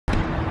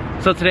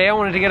So today I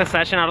wanted to get a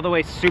session out of the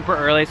way super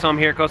early, so I'm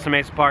here at Costa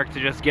Mesa Park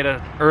to just get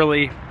an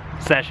early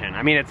session.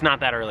 I mean, it's not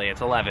that early, it's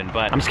 11,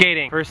 but I'm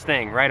skating first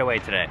thing right away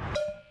today.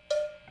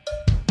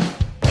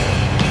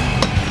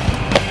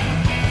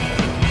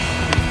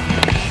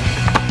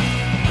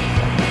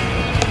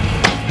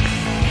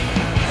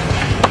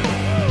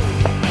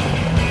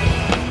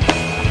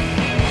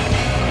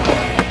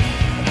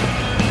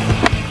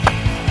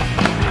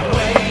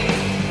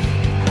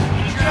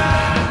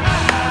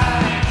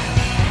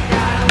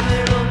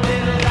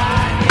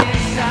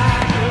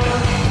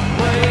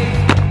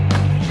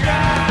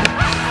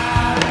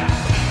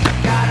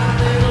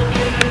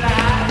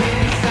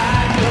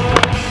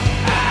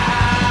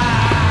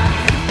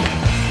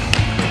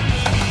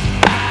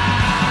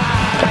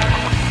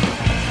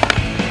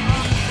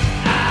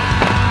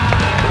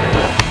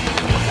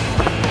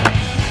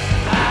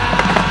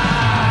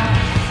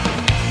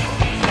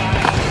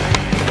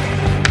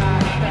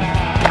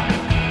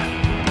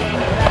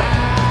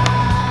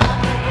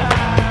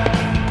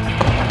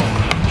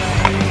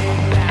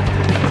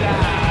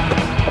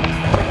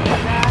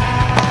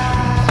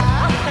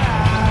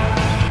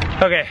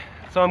 Okay,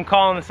 so I'm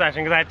calling the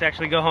session because I have to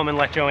actually go home and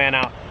let Joanne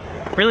out.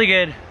 Really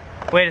good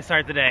way to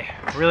start the day.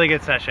 Really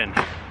good session.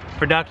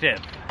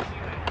 Productive,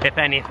 if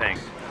anything.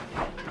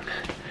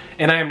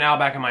 And I am now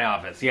back in my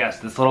office. Yes,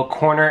 this little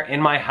corner in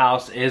my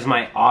house is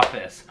my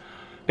office.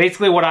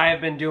 Basically what I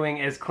have been doing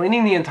is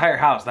cleaning the entire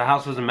house. The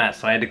house was a mess,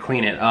 so I had to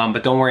clean it.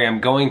 But don't worry,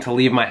 I'm going to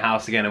leave my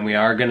house again and we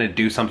are gonna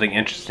do something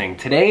interesting.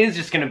 Today is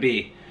just gonna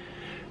be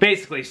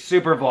basically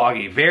super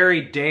vloggy, very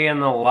day in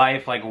the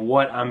life, like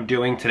what I'm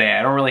doing today.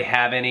 I don't really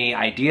have any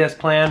ideas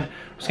planned.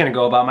 I'm just gonna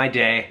go about my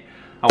day.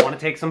 I wanna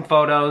take some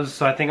photos,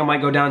 so I think I might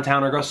go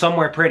downtown or go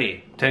somewhere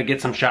pretty to get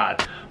some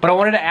shots. But I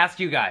wanted to ask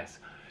you guys,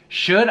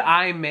 should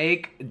I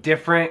make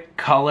different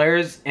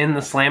colors in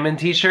the Slammin'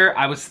 t-shirt?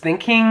 I was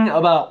thinking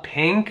about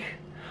pink,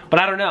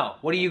 but I don't know.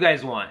 What do you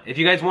guys want? If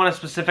you guys want a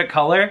specific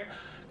color,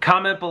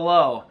 comment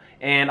below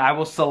and I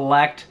will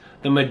select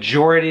the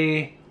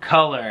majority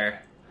color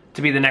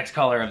to be the next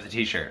color of the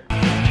t-shirt.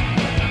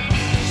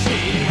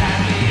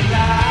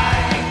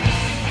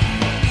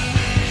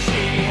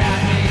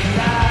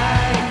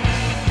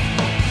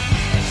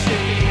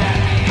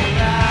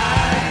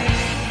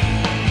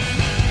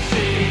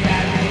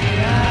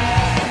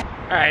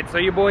 Alright, so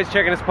your boy's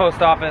checking his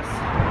post office.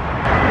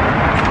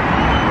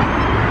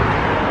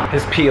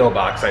 His P.O.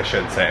 box, I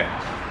should say.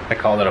 I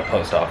called it a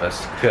post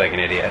office. I feel like an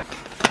idiot.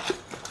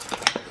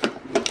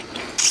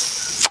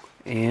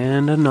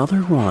 And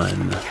another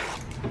one.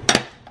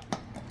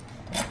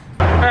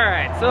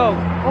 Alright, so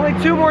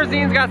only 2 more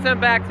zines got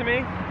sent back to me.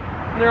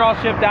 And they're all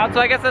shipped out,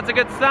 so I guess that's a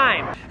good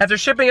sign. After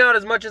shipping out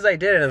as much as I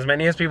did and as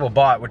many as people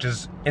bought, which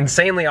is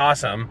insanely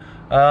awesome,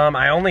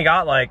 I only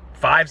got like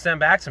 5 sent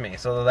back to me,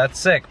 so that's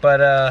sick.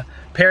 But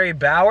Perry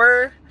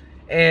Bauer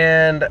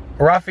and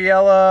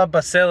Raffaella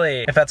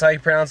Basili, if that's how you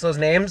pronounce those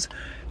names,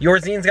 your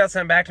zines got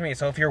sent back to me.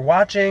 So if you're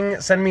watching,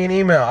 send me an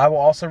email. I will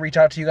also reach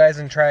out to you guys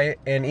and try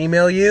and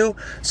email you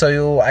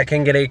so I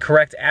can get a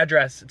correct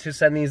address to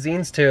send these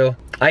zines to.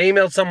 I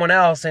emailed someone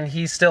else and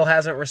he still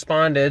hasn't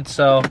responded,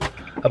 so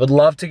I would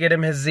love to get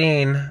him his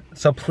zine.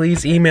 So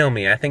please email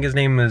me. I think his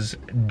name is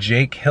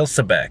Jake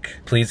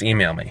Hilsebeck. Please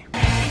email me.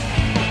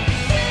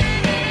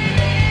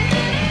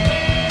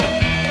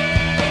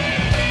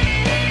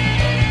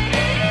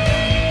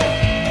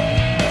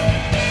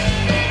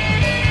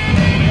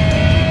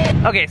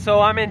 Okay, so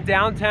I'm in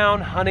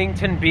downtown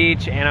Huntington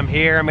Beach and I'm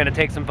here, I'm gonna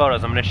take some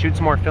photos. I'm gonna shoot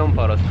some more film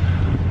photos.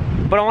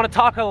 But I wanna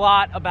talk a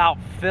lot about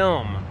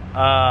film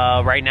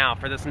right now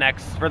for the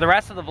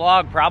rest of the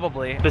vlog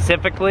probably.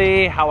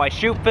 Specifically, how I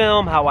shoot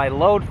film, how I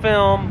load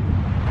film.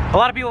 A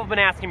lot of people have been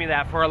asking me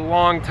that for a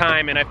long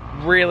time and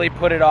I've really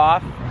put it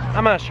off.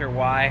 I'm not sure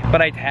why,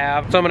 but I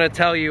have. So I'm gonna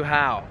tell you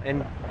how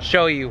and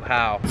show you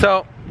how.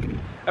 So,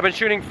 I've been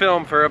shooting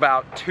film for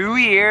about 2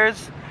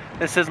 years.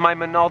 This is my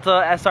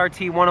Minolta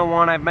SRT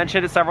 101. I've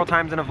mentioned it several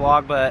times in a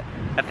vlog, but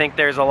I think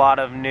there's a lot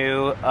of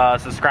new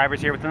subscribers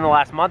here within the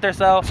last month or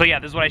so. So yeah,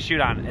 this is what I shoot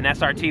on, an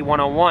SRT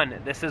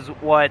 101. This is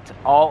what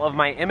all of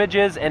my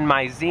images in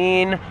my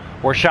zine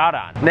were shot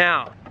on.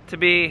 Now, to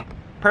be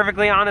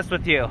perfectly honest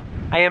with you,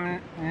 I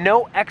am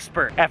no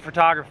expert at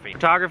photography.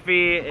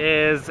 Photography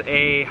is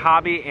a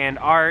hobby and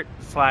art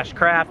 /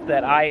 craft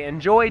that I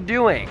enjoy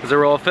doing. This is a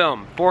roll of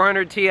film,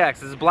 400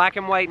 TX. This is black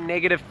and white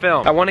negative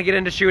film. I want to get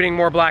into shooting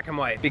more black and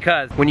white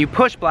because when you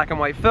push black and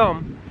white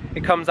film,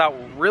 it comes out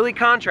really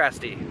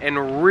contrasty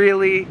and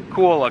really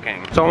cool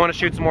looking. So I want to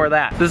shoot some more of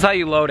that. This is how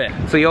you load it.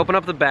 So you open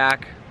up the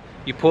back,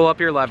 you pull up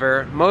your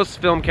lever. Most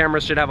film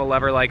cameras should have a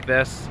lever like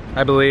this,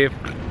 I believe.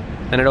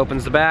 Then it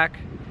opens the back.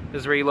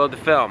 This is where you load the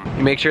film.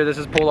 You make sure this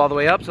is pulled all the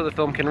way up so the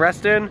film can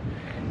rest in.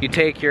 You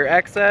take your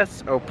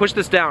excess, push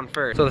this down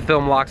first so the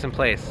film locks in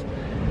place.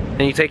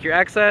 Then you take your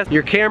excess.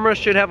 Your camera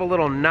should have a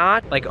little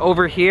knot like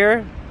over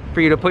here for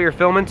you to put your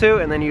film into,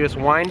 and then you just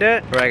wind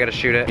it. Or I gotta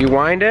shoot it. You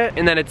wind it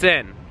and then it's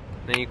in.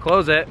 Then you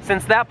close it.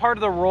 Since that part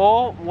of the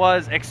roll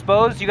was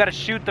exposed, you gotta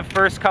shoot the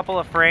first couple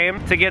of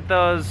frames to get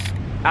those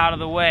out of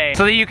the way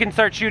so that you can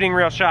start shooting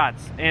real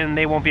shots and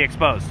they won't be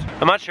exposed.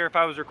 I'm not sure if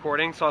I was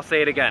recording, so I'll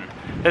say it again.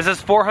 This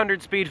is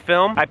 400 speed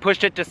film. I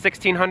pushed it to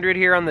 1600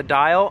 here on the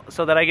dial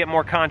so that I get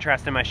more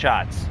contrast in my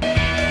shots.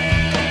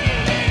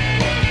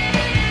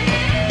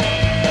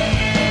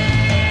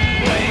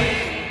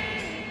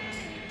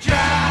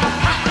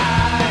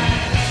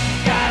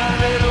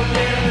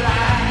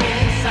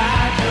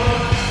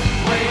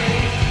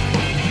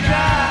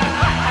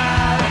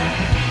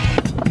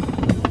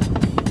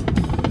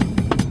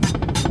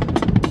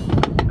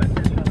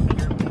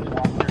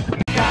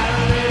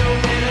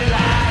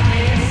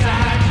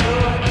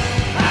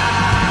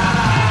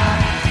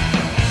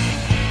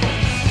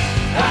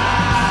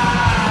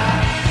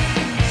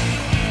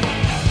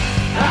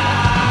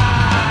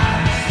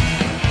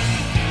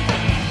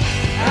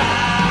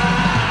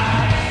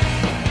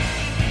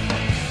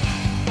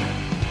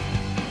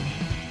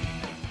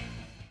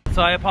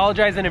 So I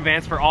apologize in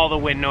advance for all the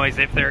wind noise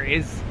if there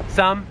is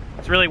some.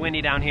 It's really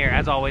windy down here,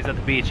 as always, at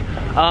the beach.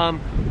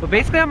 But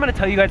basically I'm gonna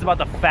tell you guys about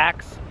the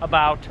facts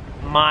about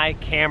my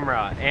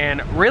camera.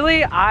 And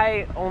really,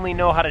 I only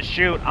know how to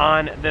shoot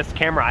on this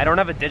camera. I don't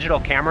have a digital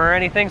camera or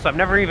anything, so I've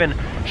never even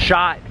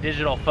shot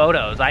digital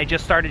photos. I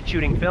just started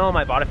shooting film.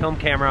 I bought a film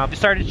camera,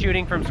 just started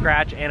shooting from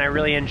scratch, and I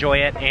really enjoy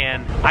it.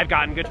 And I've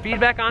gotten good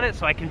feedback on it,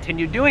 so I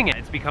continue doing it.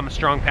 It's become a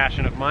strong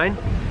passion of mine.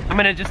 I'm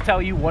gonna just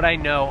tell you what I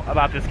know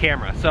about this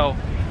camera. So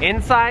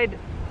inside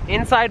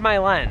my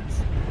lens,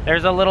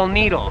 there's a little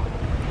needle.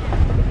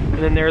 And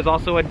then there's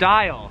also a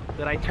dial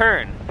that I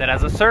turn that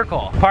has a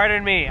circle.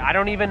 Pardon me,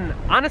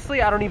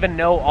 honestly, I don't even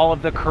know all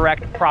of the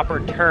correct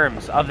proper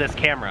terms of this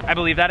camera. I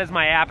believe that is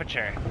my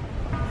aperture.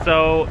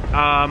 So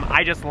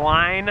I just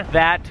line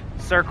that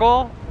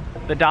circle,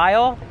 the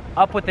dial,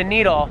 up with the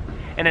needle,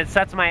 and it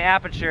sets my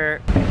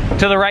aperture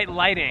to the right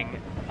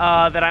lighting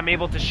that I'm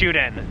able to shoot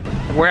in.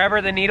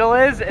 Wherever the needle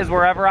is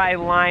wherever I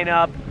line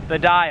up the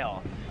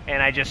dial,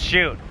 and I just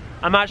shoot.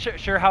 I'm not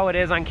sure how it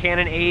is on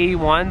Canon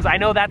AE1s. I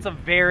know that's a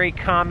very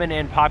common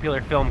and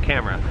popular film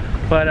camera.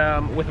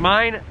 But with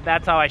mine,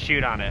 that's how I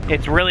shoot on it.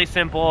 It's really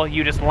simple.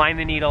 You just line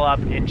the needle up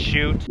and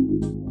shoot.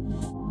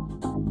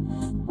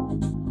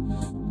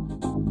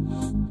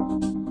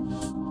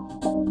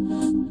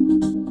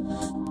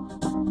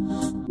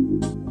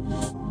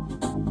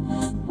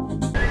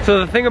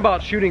 So the thing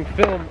about shooting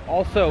film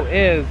also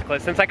is,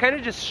 since I kind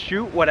of just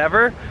shoot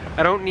whatever,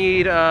 I don't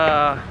need,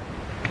 I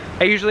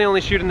usually only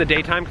shoot in the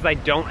daytime because I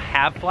don't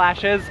have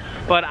flashes,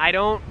 but I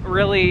don't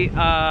really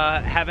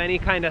have any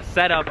kind of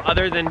setup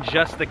other than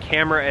just the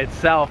camera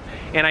itself.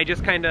 And I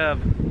just kind of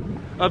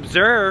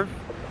observe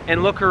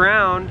and look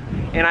around,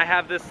 and I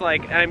have this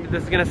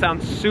this is gonna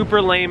sound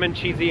super lame and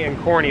cheesy and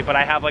corny, but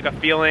I have like a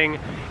feeling,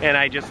 and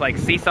I just like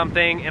see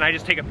something and I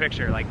just take a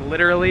picture. Like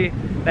literally,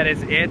 that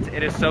is it.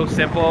 It is so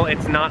simple.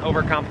 It's not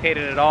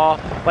overcomplicated at all.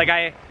 Like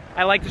I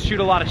like to shoot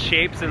a lot of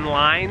shapes and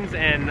lines,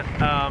 and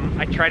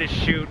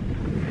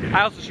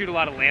I also shoot a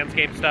lot of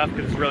landscape stuff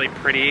because it's really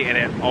pretty and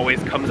it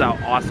always comes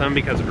out awesome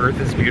because Earth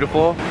is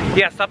beautiful.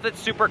 Yeah, stuff that's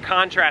super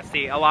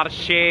contrasty, a lot of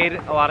shade,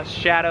 a lot of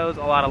shadows,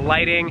 a lot of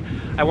lighting.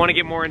 I want to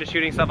get more into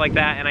shooting stuff like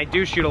that, and I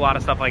do shoot a lot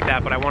of stuff like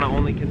that, but I want to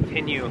only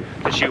continue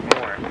to shoot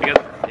more because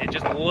it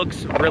just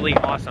looks really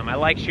awesome. I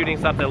like shooting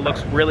stuff that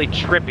looks really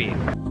trippy.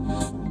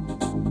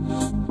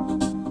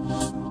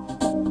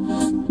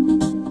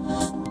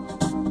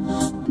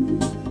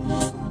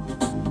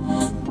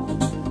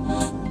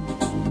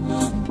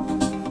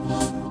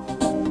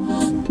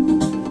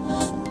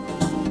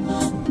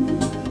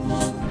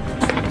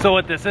 So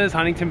what this is,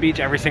 Huntington Beach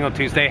every single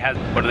Tuesday has,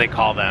 what do they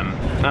call them?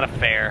 Not a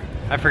fair,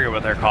 I forget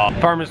what they're called.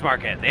 Farmer's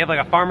market. They have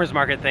like a farmer's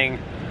market thing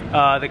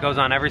that goes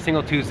on every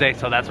single Tuesday,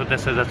 so that's what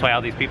this is. That's why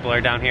all these people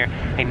are down here.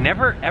 I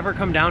never ever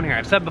come down here.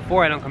 I've said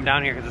before I don't come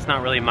down here because it's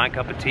not really my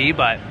cup of tea,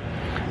 but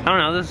I don't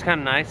know, this is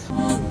kind of nice.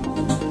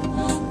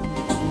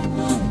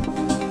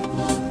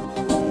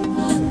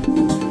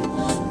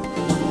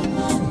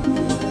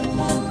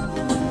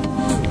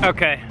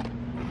 Okay.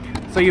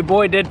 So your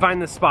boy did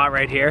find this spot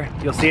right here.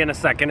 You'll see in a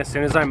second as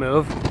soon as I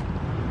move.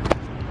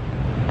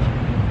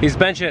 These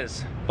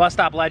benches, bus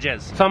stop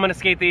ledges. So I'm gonna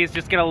skate these,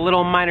 just get a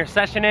little minor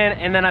session in,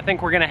 and then I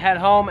think we're gonna head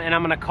home and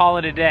I'm gonna call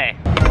it a day.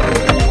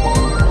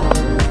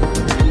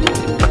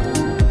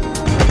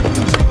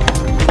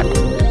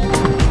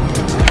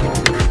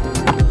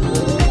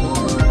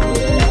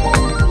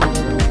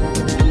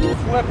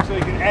 Flip so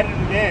you can edit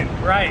it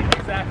in. Right,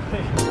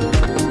 exactly.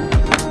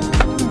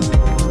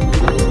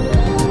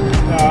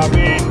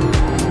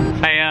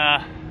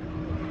 I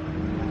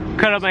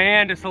cut up my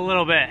hand just a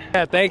little bit.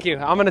 Yeah, thank you.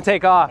 I'm gonna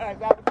take off.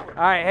 All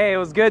right, hey, it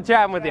was good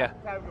chatting with you.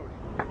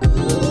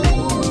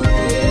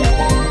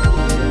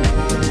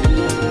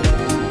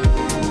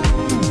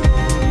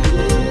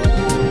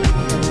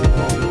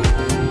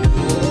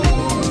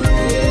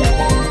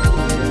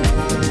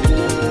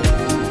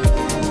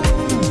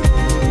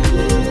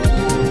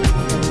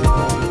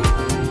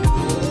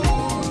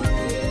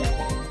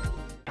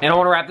 And I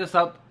want to wrap this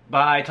up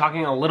by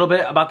talking a little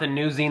bit about the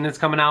new zine that's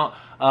coming out.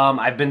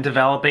 I've been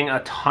developing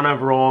a ton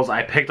of rolls.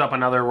 I picked up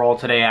another roll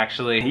today,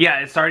 actually. Yeah,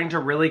 it's starting to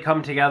really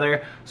come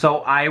together.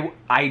 So I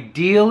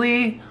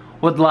ideally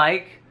would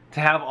like to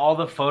have all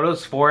the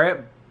photos for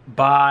it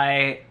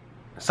by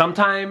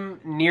sometime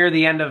near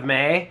the end of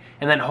May,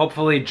 and then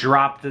hopefully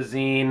drop the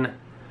zine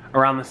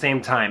around the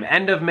same time.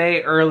 End of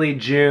May, early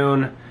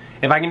June.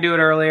 If I can do it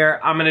earlier,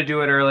 I'm gonna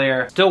do it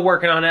earlier. Still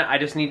working on it. I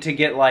just need to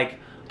get like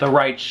the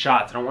right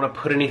shots. I don't want to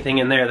put anything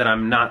in there that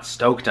I'm not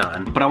stoked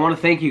on. But I want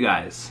to thank you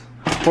guys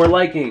for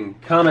liking,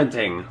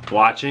 commenting,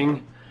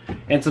 watching,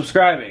 and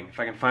subscribing. If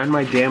I can find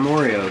my damn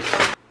Oreos.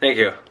 Thank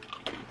you.